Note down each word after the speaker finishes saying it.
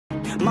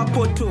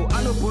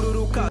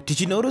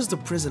Did you notice the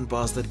prison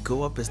bars that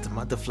go up as the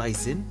mother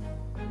flies in?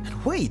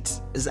 And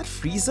wait, is that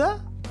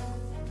Frieza?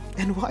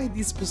 And why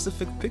these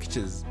specific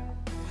pictures?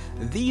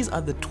 These are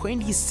the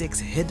 26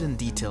 hidden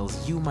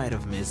details you might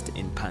have missed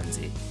in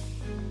Panze.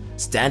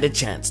 Stand a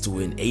chance to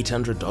win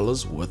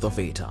 $800 worth of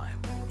airtime.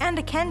 And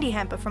a candy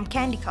hamper from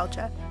Candy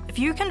Culture if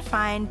you can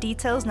find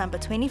details number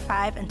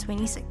 25 and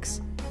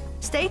 26.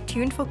 Stay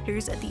tuned for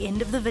clues at the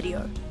end of the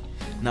video.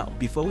 Now,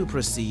 before we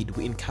proceed,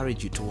 we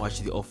encourage you to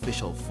watch the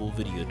official full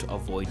video to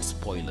avoid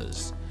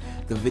spoilers.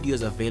 The video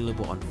is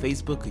available on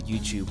Facebook,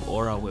 YouTube,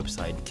 or our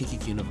website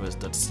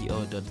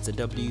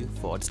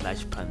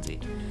kikicuniverse.co.zw/Panze.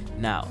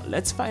 Now,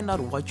 let's find out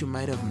what you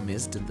might have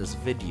missed in this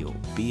video,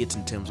 be it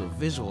in terms of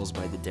visuals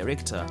by the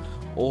director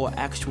or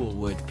actual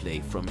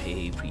wordplay from Hey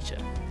Hey Preacher.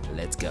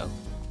 Let's go.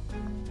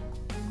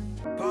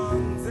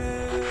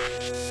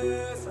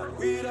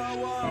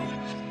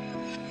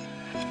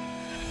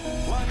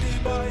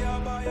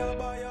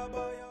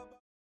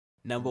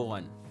 Number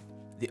 1.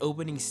 The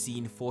opening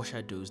scene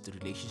foreshadows the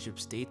relationship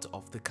state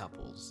of the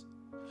couples.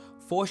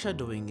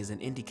 Foreshadowing is an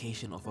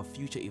indication of a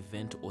future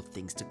event or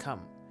things to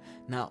come.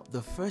 Now,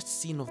 the first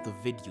scene of the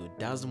video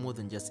does more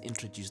than just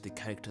introduce the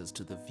characters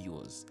to the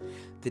viewers.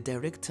 The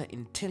director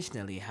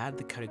intentionally had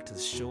the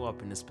characters show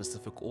up in a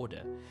specific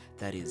order,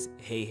 that is,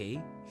 Hey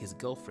Hey, his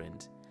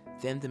girlfriend,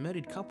 then the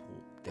married couple,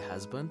 the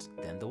husband,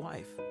 then the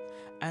wife.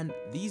 And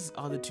these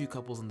are the two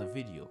couples in the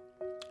video.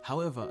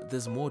 However,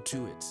 there's more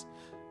to it.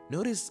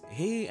 Notice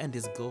Hey and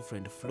his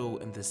girlfriend flow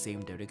in the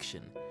same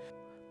direction,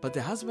 but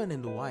the husband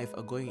and the wife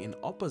are going in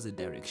opposite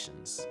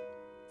directions.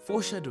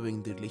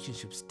 Foreshadowing the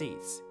relationship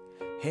states,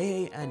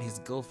 Hey and his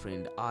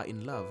girlfriend are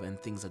in love and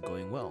things are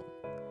going well.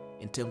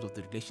 In terms of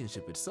the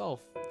relationship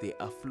itself, they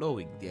are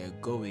flowing, they are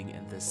going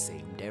in the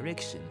same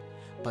direction.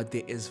 But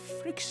there is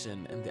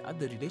friction in the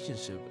other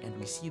relationship and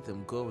we see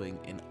them going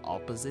in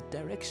opposite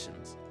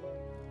directions.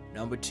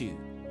 Number 2.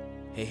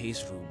 Hey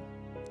Hey's room.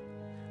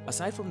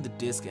 Aside from the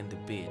desk and the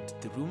bed,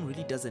 the room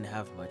really doesn't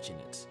have much in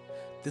it.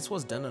 This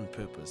was done on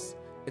purpose.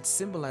 It's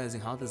symbolizing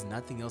how there's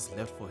nothing else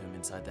left for him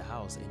inside the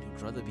house and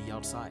he'd rather be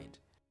outside.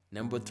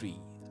 Number 3.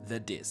 The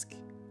desk.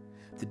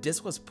 The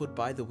desk was put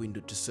by the window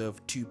to serve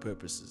two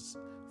purposes.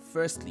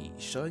 Firstly,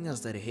 showing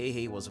us that Hey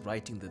Hey was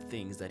writing the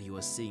things that he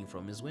was seeing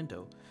from his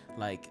window,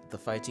 like the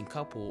fighting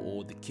couple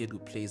or the kid who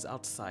plays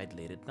outside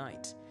late at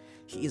night.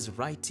 He is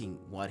writing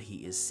what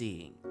he is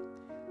seeing.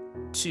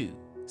 2.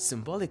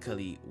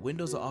 Symbolically,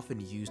 windows are often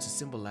used to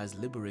symbolize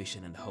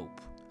liberation and hope.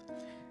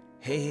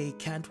 Hey Hey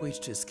can't wait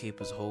to escape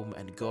his home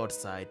and go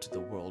outside to the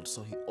world,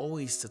 so he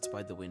always sits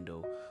by the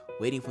window,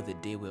 waiting for the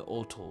day we're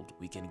all told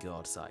we can go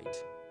outside.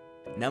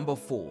 Number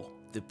 4.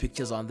 The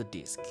pictures on the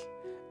disc.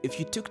 If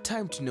you took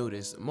time to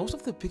notice, most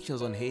of the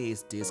pictures on Hey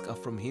Hey's disc are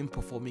from him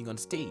performing on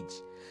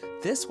stage.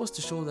 This was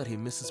to show that he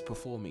misses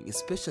performing,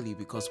 especially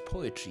because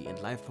poetry and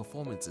live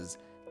performances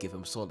give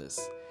him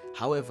solace.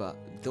 However,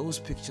 those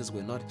pictures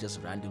were not just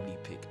randomly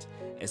picked,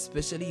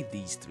 especially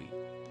these 3.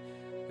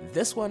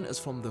 This one is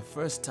from the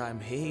first time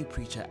Hey Hey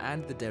Preacher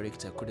and the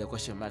director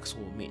Kudakwashe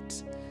Maxwell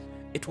met.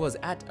 It was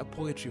at a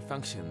poetry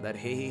function that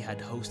Hey Hey had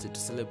hosted to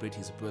celebrate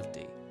his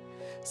birthday,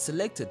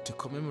 selected to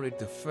commemorate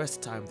the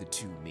first time the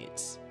two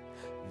met.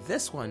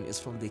 This one is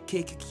from the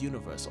Kakic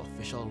Universe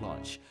official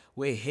launch,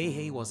 where Hey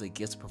Hey was a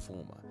guest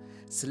performer,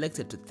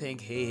 selected to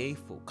thank Hey Hey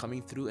for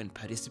coming through and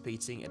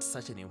participating at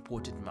such an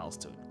important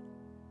milestone.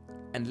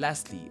 And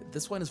lastly,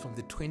 this one is from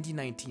the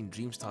 2019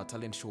 Dreamstar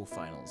Talent Show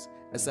Finals,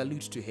 a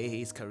salute to Hey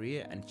Hey's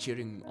career and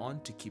cheering him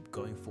on to keep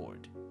going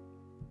forward.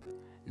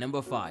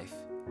 Number 5.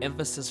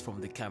 Emphasis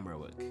from the camera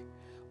work.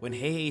 When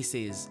Hey Hey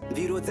says,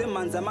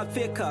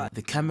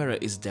 the camera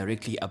is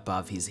directly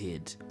above his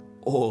head,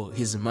 or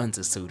his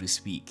manza so to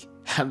speak,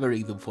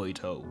 hammering the point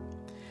home.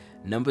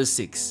 Number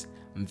 6.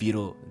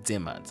 Mviro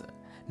Zemanza.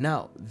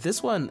 Now,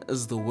 this one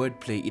is the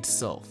wordplay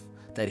itself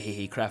that Hey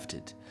Hey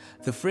crafted.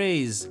 The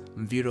phrase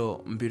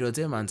Mviro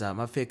Zemanza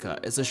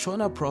Mafeka is a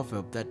Shona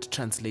proverb that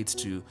translates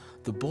to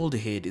the bald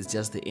head is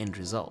just the end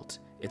result.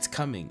 It's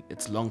coming,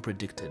 it's long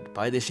predicted,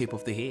 by the shape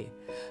of the hair.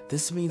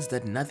 This means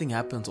that nothing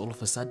happens all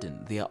of a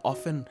sudden. They are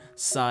often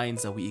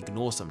signs that we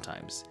ignore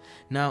sometimes.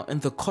 Now, in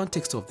the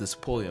context of this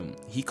poem,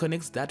 he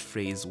connects that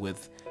phrase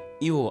with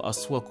Iwo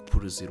aswa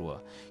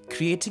kupuruzirwa,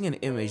 creating an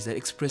image that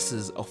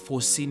expresses a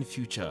foreseen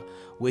future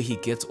where he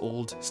gets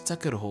old,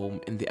 stuck at home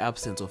in the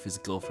absence of his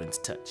girlfriend's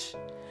touch.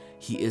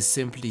 He is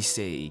simply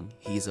saying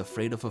he is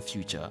afraid of a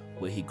future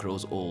where he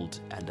grows old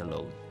and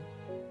alone.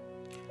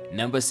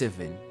 Number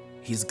 7.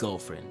 His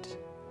girlfriend.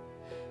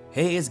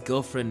 Hey, his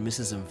girlfriend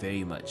misses him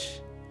very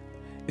much.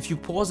 If you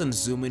pause and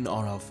zoom in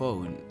on her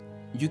phone,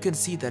 you can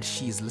see that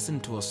she is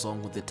listening to a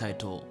song with the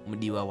title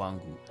Mudiwa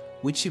Wangu,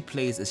 which she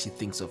plays as she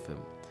thinks of him.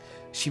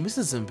 She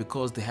misses him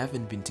because they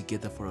haven't been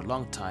together for a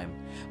long time,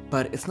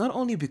 but it's not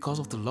only because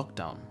of the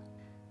lockdown.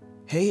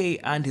 Hey Hey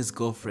and his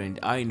girlfriend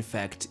are in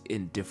fact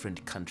in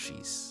different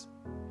countries.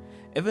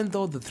 Even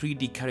though the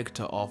 3D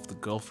character of the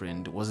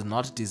girlfriend was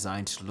not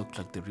designed to look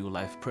like the real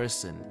life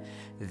person,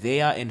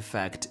 they are in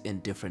fact in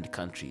different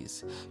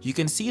countries. You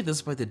can see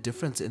this by the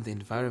difference in the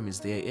environments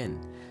they are in.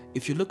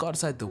 If you look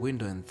outside the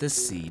window in this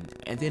scene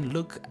and then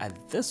look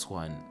at this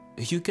one,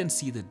 you can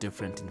see the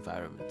different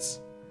environments.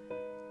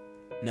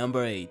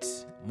 Number 8.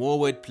 More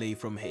wordplay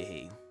from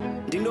Hey.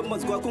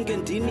 Ndinomazwa kunge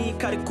ndini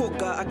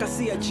karikoga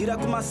akasiya jira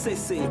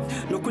kumasese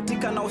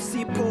nokutika na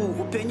usipo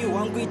upenyu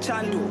hwangu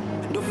ichando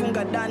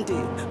ndofunga dande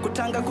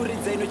kutanga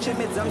kuridza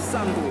inochemedza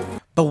msambo.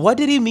 But what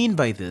did he mean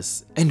by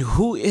this? And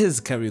who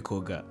is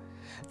Karikoga?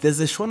 There's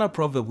a Shona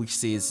proverb which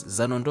says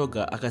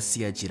Zanondoga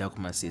akasiya jira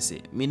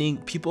kumasese, meaning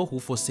people who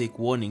forsake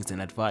warnings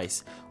and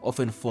advice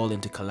often fall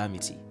into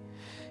calamity.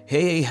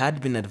 Hey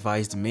had been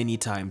advised many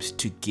times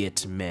to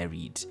get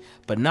married,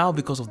 but now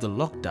because of the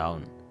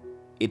lockdown,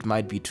 it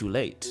might be too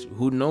late.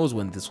 Who knows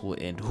when this will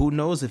end? Who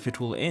knows if it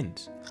will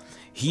end?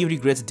 He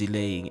regrets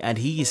delaying, and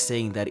he is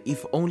saying that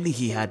if only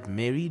he had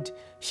married,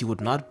 he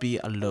would not be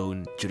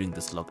alone during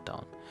this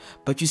lockdown.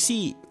 But you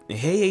see,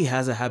 Hey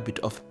has a habit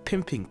of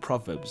pimping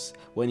proverbs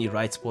when he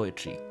writes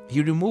poetry.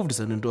 He removed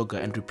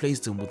Zanondoga and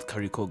replaced him with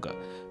Karikoga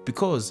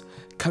because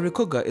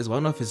Karikoga is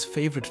one of his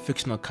favorite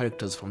fictional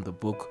characters from the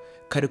book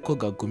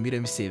Karikoga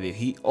Gumire Mseve.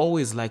 He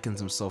always likens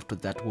himself to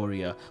that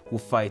warrior who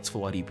fights for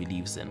what he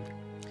believes in.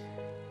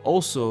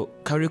 Also,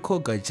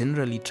 Karikoga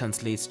generally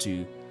translates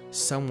to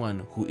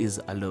someone who is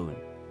alone.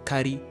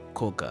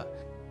 Karikoga.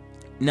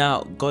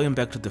 Now, going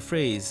back to the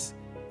phrase,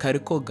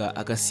 Karikoga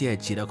akasiya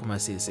jira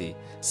kumasese,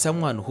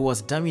 someone who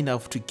was dumb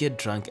enough to get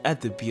drunk at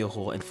the beer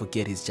hall and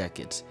forget his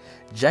jacket.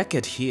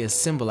 Jacket here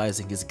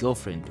symbolizing his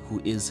girlfriend,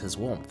 who is his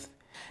warmth.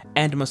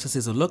 And Masase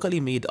is a locally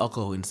made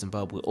alcohol in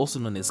Zimbabwe, also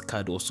known as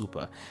Cad or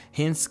Super.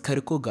 Hence,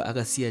 Karikoga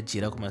akasiya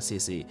jira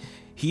kumasese.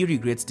 He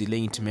regrets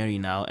delaying to marry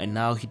now, and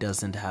now he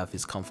doesn't have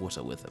his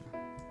comforter with him.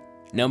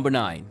 Number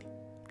 9.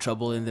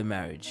 Trouble in the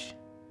marriage.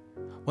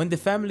 When the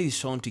family is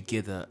shown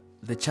together,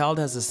 the child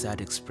has a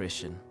sad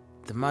expression.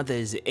 The mother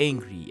is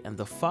angry, and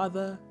the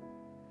father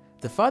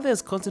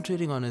is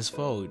concentrating on his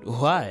phone.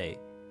 Why?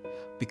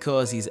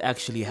 Because he's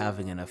actually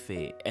having an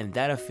affair, and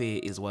that affair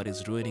is what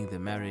is ruining the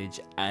marriage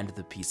and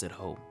the peace at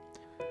home.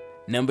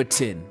 Number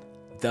 10.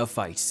 The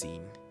fight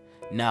scene.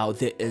 Now,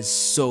 there is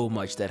so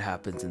much that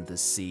happens in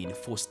this scene.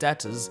 For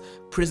starters,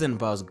 prison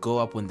bars go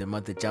up when the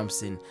mother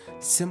jumps in,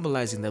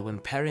 symbolizing that when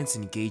parents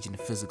engage in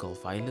physical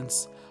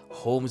violence,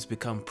 homes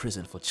become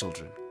prison for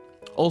children.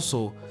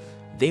 Also,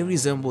 they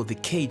resemble the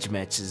cage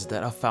matches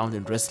that are found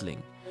in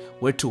wrestling,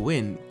 where to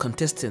win,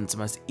 contestants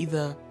must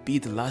either be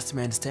the last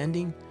man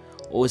standing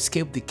or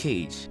escape the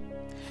cage.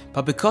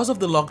 But because of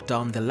the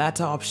lockdown, the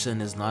latter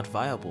option is not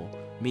viable,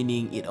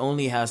 meaning it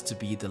only has to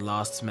be the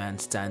last man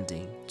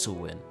standing to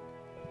win.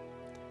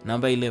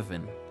 Number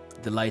 11.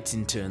 The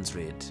lighting turns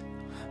red.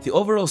 The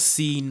overall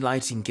scene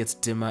lighting gets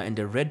dimmer and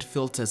a red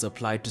filter is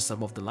applied to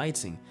some of the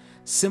lighting,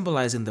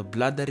 symbolizing the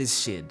blood that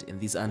is shed in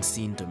these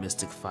unseen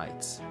domestic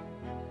fights.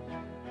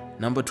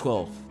 Number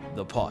 12.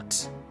 The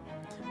pot.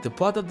 The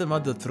pot that the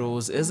mother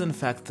throws is in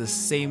fact the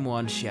same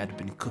one she had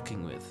been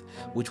cooking with,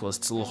 which was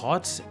still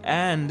hot,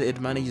 and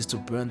it manages to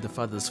burn the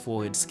father's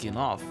forehead skin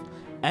off,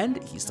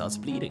 and he starts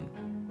bleeding.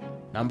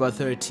 Number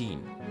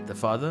 13. The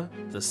father,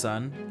 the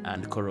son,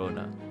 and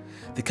Corona.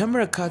 The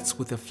camera cuts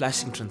with a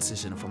flashing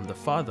transition from the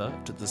father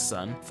to the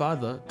son,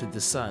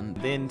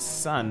 then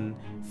son,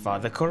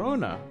 father,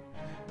 Corona.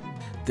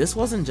 This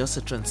wasn't just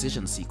a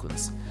transition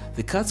sequence.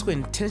 The cuts were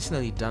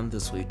intentionally done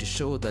this way to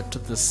show that to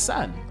the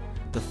son,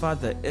 the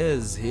father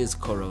is his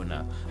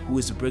Corona, who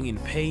is bringing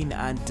pain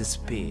and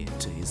despair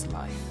to his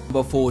life.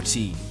 Number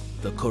 14.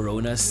 The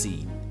Corona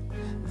scene.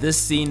 This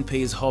scene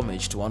pays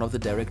homage to one of the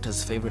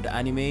director's favorite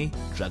anime,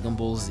 Dragon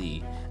Ball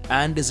Z,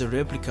 and is a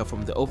replica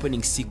from the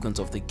opening sequence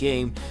of the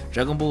game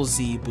Dragon Ball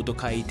Z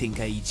Budokai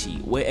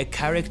Tenkaichi, where a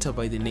character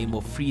by the name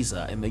of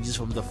Frieza emerges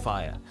from the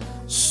fire.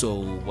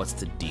 So what's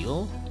the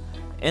deal?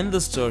 In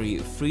the story,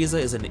 Frieza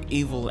is an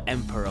evil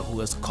emperor who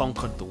has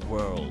conquered the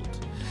world,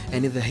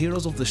 and the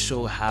heroes of the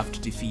show have to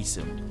defeat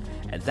him.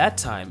 At that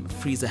time,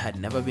 Frieza had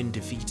never been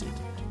defeated,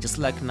 just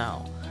like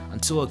now.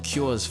 Until a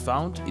cure is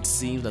found, it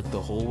seems like the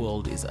whole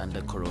world is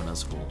under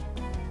Corona's rule.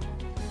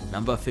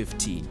 Number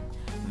 15.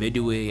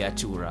 Vedue ya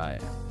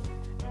Turaya.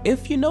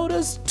 If you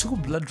notice, 2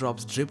 blood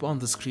drops drip on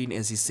the screen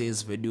as he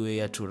says Vedue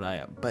ya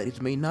Turaya, but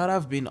it may not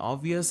have been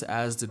obvious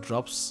as the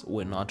drops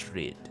were not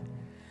red.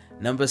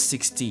 Number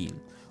 16.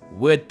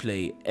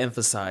 Wordplay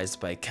emphasized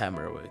by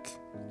camera work.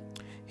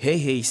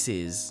 Hey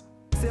says,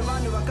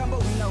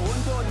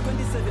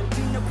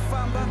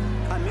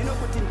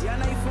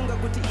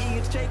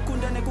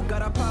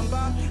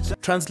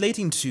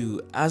 translating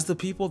to, as the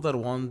people that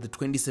won the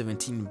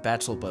 2017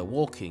 battle by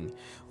walking,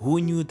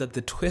 who knew that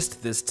the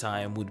twist this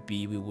time would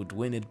be we would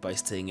win it by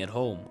staying at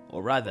home,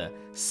 or rather,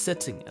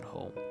 sitting at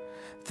home.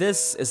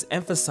 This is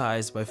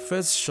emphasized by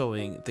first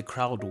showing the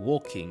crowd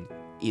walking,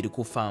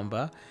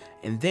 irikufamba,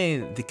 and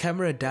then the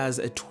camera does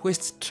a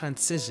twist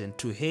transition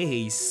to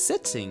Hey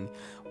sitting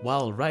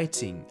while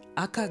writing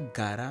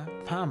akagara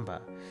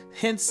pamba.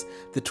 Hence,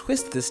 the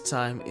twist this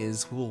time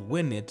is we'll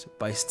win it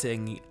by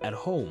staying at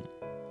home.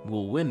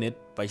 We'll win it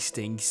by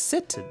staying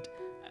seated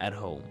at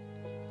home.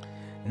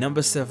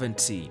 Number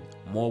 17,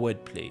 more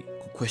wordplay,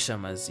 kukwashe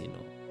mazino.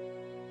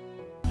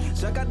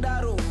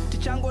 Zvakadaro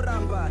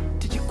tichangoramba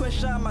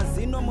tichikwesha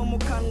mazino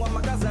mumukanwa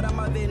makazara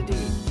mavendi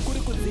kuri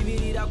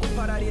kudzivirira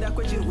kupararira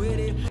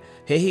kwechirwere.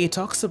 He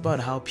talks about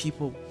how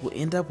people will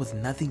end up with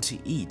nothing to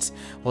eat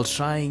while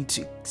trying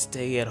to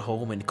stay at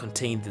home and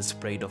contain the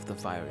spread of the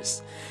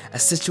virus. A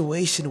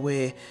situation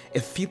where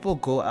if people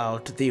go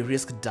out, they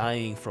risk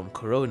dying from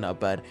corona,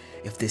 but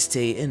if they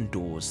stay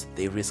indoors,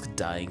 they risk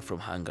dying from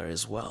hunger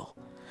as well.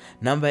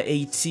 Number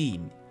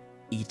 18,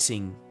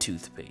 eating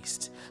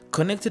toothpaste.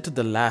 Connected to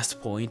the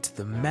last point,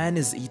 the man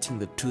is eating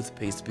the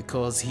toothpaste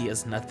because he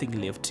has nothing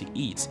left to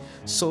eat,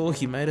 so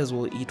he might as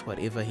well eat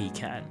whatever he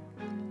can.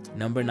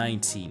 Number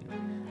 19,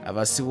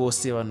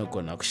 avasiwose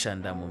vanogona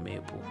kushanda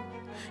mumepo.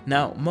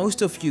 Now,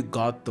 most of you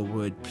got the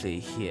wordplay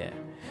here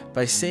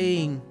by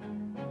saying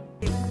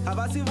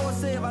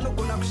Avasivose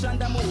vanogona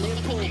kushanda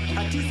mumepo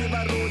hatizi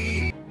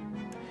varoi.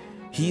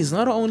 he is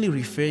not only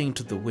referring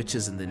to the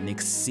witches in the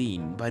next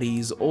scene, but he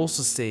is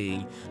also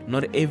saying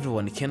not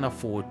everyone can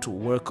afford to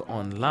work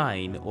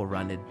online or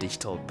run a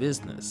digital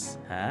business.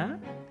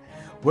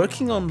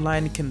 Working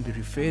online can be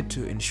referred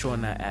to in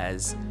Shona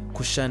as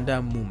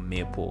kushanda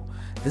mumepo.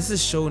 This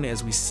is shown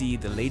as we see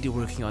the lady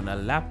working on a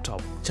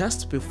laptop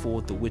just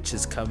before the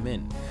witches come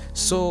in.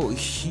 So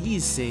he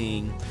is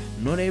saying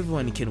not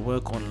everyone can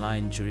work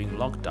online during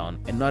lockdown,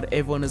 and not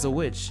everyone is a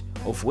witch,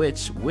 of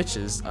which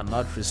witches are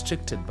not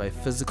restricted by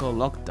physical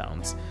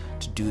lockdowns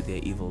to do their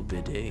evil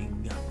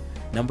bidding.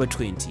 Number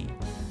 20,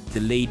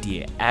 the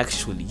lady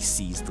actually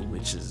sees the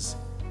witches.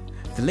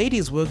 The lady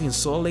is working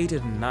so late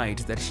at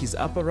night that she's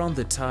up around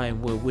the time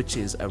where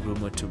witches are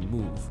rumored to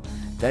move.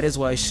 That is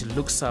why she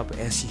looks up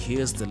as she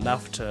hears the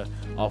laughter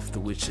of the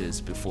witches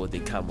before they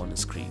come on the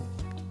screen.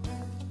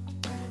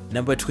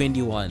 Number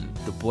 21,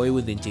 the boy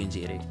with the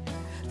njenjere.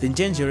 The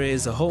njenjere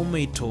is a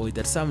homemade toy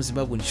that some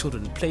Zimbabwean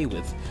children play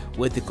with,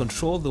 where they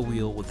control the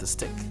wheel with a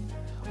stick,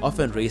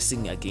 often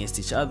racing against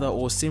each other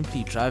or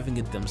simply driving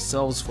it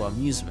themselves for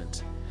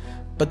amusement.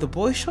 But the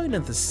boy shown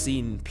in the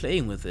scene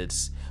playing with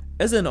it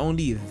isn't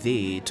only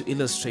there to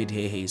illustrate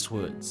Hehe's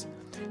words.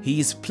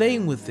 He is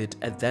playing with it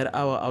at that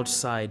hour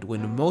outside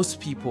when most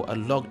people are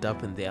locked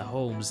up in their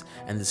homes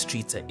and the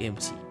streets are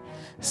empty.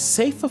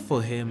 Safer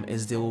for him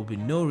as there will be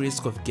no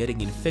risk of getting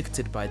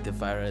infected by the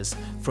virus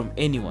from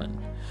anyone,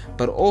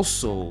 but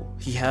also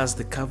he has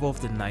the cover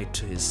of the night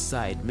to his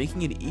side,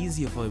 making it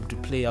easier for him to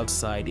play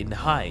outside and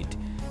hide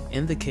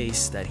in the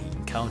case that he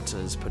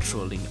encounters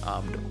patrolling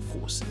armed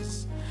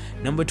forces.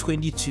 Number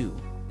 22,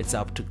 it's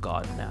up to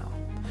God now.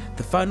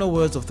 The final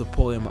words of the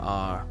poem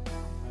are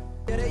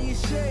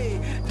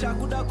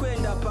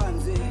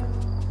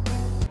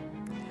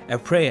a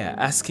prayer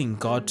asking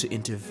God to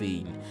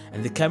intervene,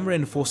 and the camera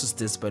enforces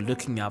this by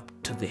looking up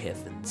to the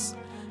heavens.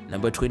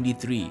 Number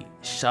 23,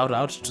 shout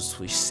out to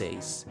Swish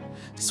Says.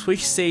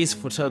 Swish Says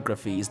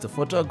Photography is the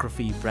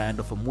photography brand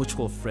of a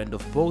mutual friend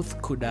of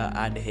both Kuda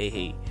and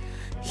Hehe.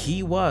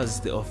 He was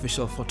the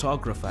official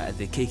photographer at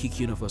the Kakic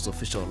Universe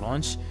official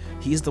launch.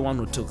 He's the one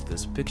who took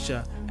this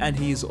picture, and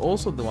he is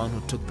also the one who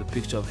took the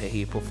picture of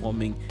Hehe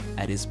performing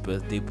at his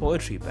birthday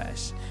poetry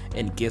bash.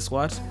 And guess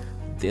what?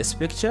 This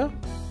picture?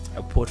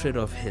 A portrait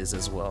of his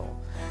as well.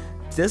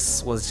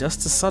 This was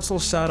just a subtle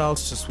shout out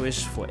to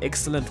Swish for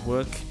excellent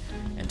work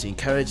and to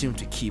encourage him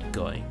to keep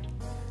going.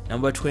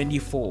 Number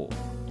 24,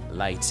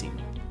 lighting.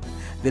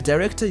 The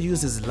director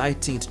uses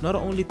lighting to not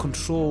only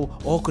control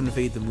or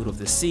convey the mood of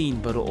the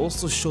scene, but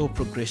also show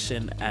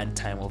progression and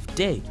time of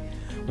day.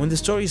 When the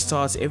story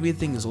starts,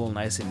 everything is all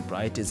nice and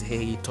bright as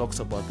he talks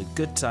about the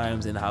good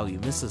times and how he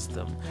misses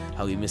them,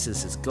 how he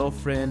misses his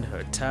girlfriend,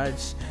 her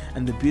touch,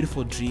 and the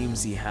beautiful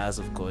dreams he has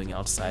of going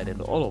outside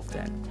and all of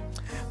that.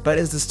 But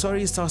as the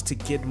story starts to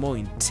get more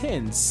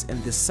intense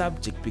and the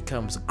subject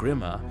becomes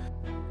grimmer,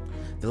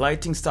 the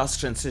lighting starts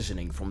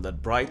transitioning from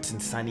that bright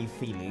and sunny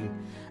feeling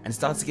and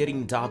starts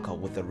getting darker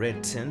with a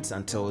red tint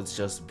until it's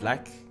just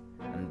black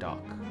and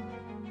dark.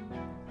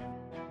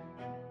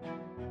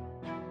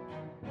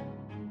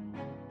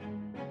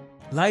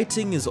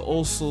 Lighting is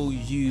also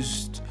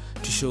used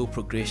to show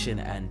progression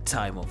and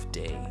time of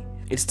day.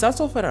 It starts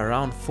off at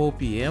around 4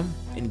 PM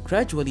and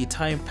gradually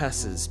time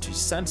passes to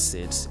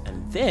sunset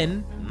and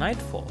then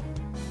nightfall.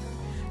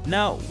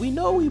 Now, we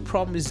know we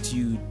promised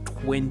you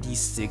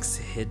 26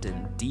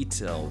 hidden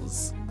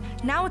details.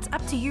 Now it's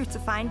up to you to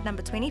find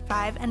number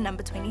 25 and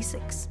number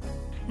 26.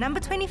 Number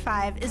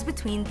 25 is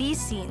between these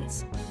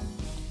scenes.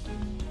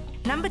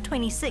 Number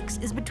 26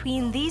 is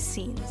between these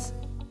scenes.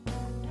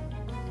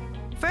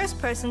 First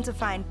person to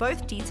find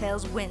both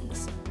details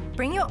wins.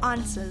 Bring your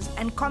answers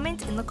and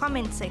comment in the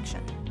comment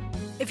section.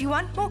 If you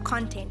want more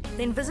content,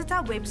 then visit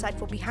our website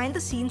for behind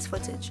the scenes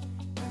footage,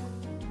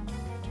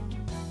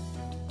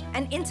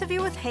 an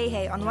interview with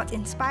Hehe on what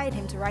inspired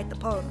him to write the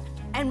poem,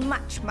 and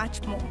much,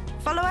 much more.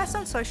 Follow us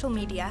on social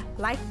media,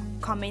 like,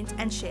 comment,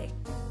 and share.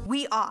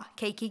 We are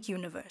Kakic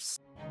Universe.